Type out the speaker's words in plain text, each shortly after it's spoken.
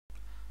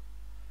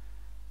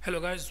Hello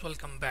guys,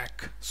 welcome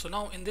back. So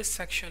now in this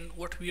section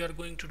what we are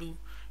going to do,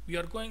 we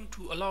are going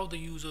to allow the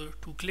user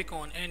to click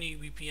on any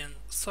VPN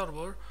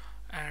server,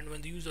 and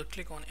when the user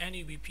click on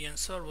any VPN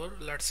server,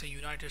 let's say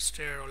United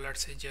States or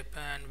let's say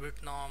Japan,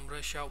 Vietnam,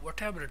 Russia,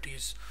 whatever it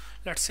is,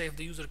 let's say if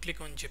the user click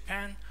on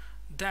Japan,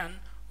 then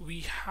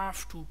we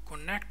have to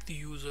connect the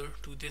user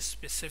to this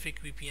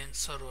specific VPN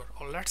server.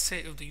 Or let's say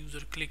if the user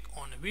click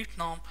on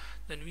Vietnam,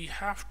 then we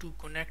have to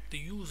connect the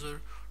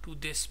user to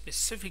this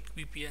specific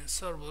VPN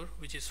server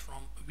which is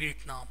from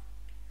Vietnam.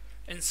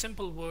 In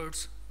simple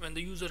words, when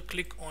the user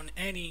click on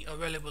any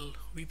available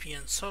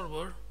VPN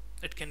server,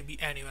 it can be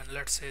anyone,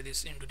 let's say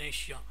this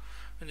Indonesia.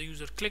 When the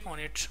user click on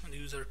it, when the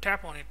user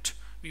tap on it,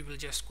 we will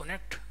just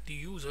connect the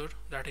user,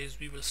 that is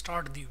we will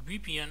start the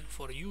VPN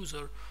for a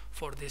user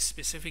for this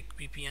specific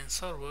VPN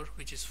server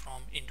which is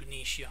from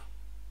Indonesia.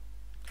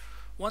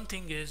 One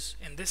thing is,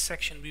 in this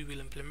section we will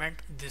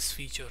implement this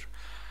feature.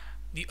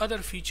 The other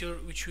feature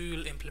which we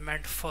will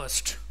implement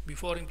first,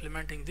 before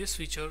implementing this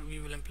feature, we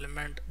will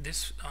implement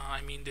this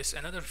this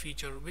another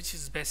feature, which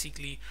is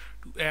basically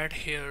to add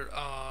here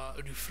a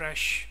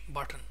refresh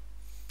button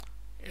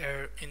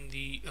in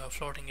the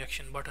floating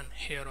action button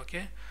here,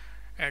 okay,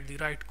 at the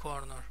right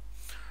corner,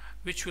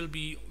 which will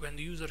be when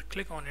the user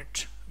click on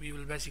it, we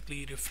will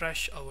basically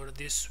refresh our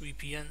this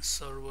VPN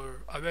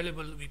server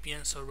available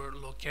VPN server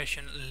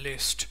location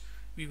list.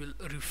 We will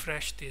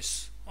refresh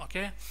this,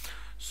 okay.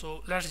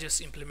 So let's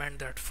just implement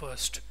that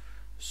first.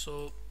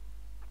 So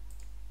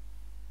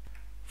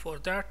for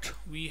that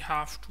we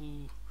have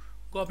to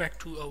go back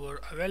to our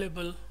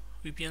available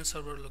VPN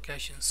server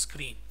location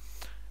screen,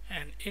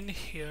 and in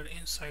here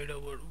inside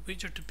our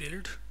widget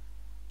build,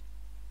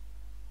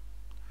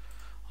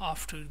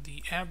 after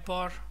the app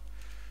bar,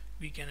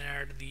 we can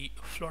add the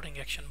floating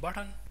action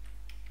button.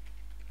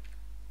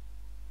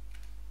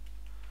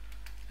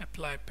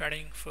 Apply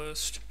padding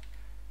first.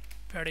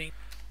 Padding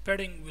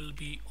will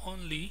be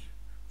only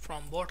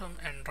from bottom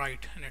and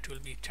right, and it will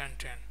be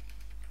 1010.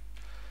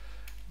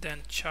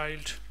 Then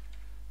child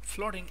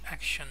floating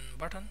action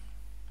button.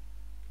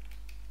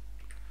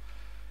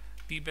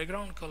 The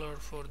background color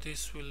for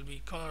this will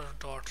be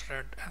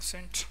color.red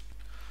accent.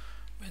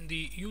 When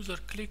the user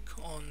click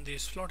on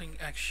this floating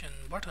action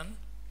button,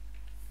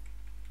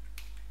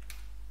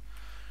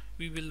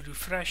 we will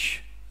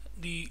refresh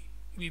the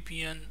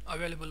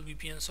available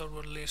VPN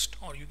server list,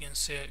 or you can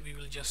say we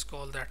will just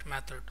call that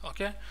method,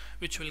 okay,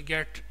 which will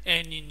get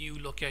any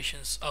new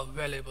locations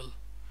available,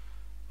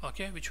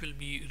 okay, which will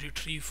be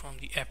retrieved from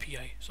the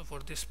API. So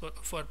for this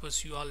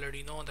purpose, you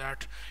already know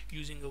that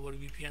using our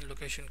VPN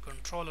location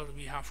controller,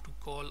 we have to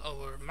call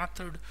our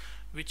method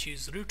which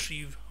is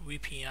retrieve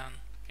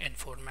VPN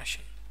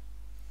information.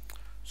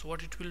 So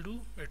what it will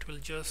do, it will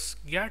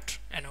just get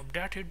an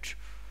updated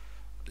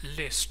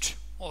list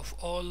of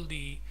all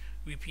the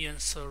VPN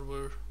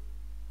server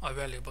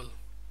available,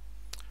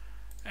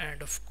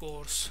 and of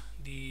course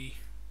the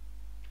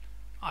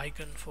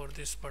icon for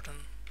this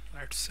button,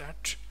 let's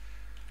set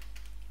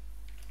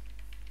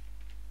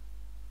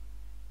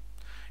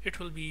it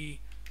will be,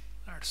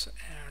 let's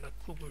add a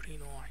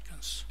Cupertino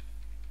icons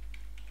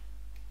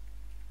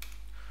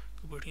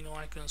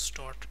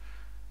dot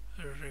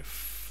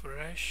refresh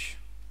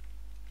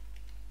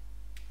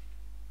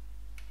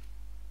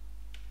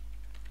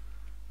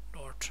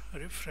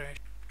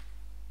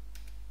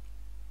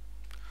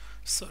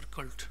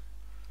circled.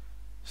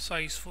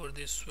 Size for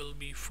this will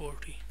be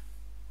 40.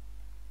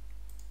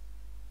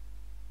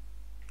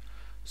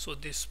 So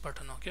this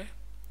button, okay,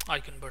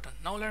 icon button.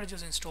 Now let's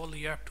just install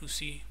the app to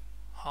see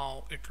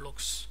how it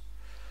looks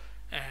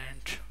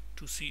and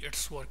to see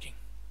it's working.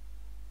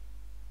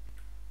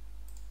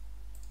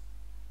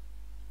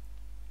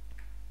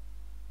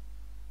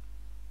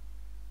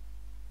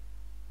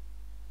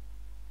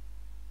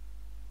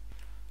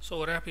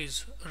 So our app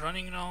is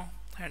running now,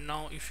 and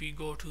now if we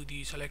go to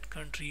the select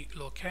country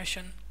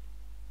location,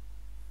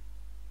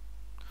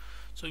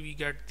 so we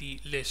get the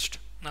list.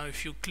 Now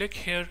if you click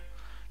here,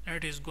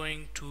 it is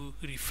going to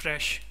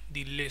refresh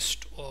the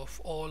list of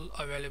all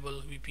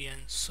available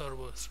VPN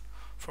servers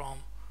from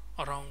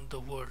around the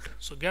world,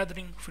 so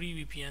gathering free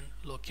VPN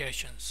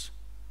locations.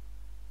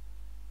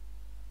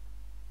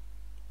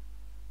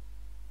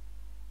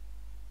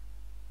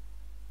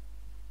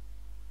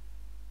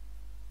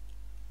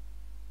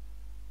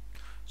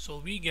 So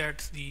we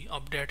get the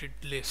updated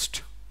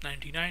list.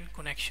 99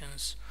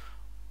 connections,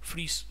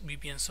 free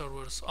VPN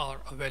servers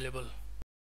are available.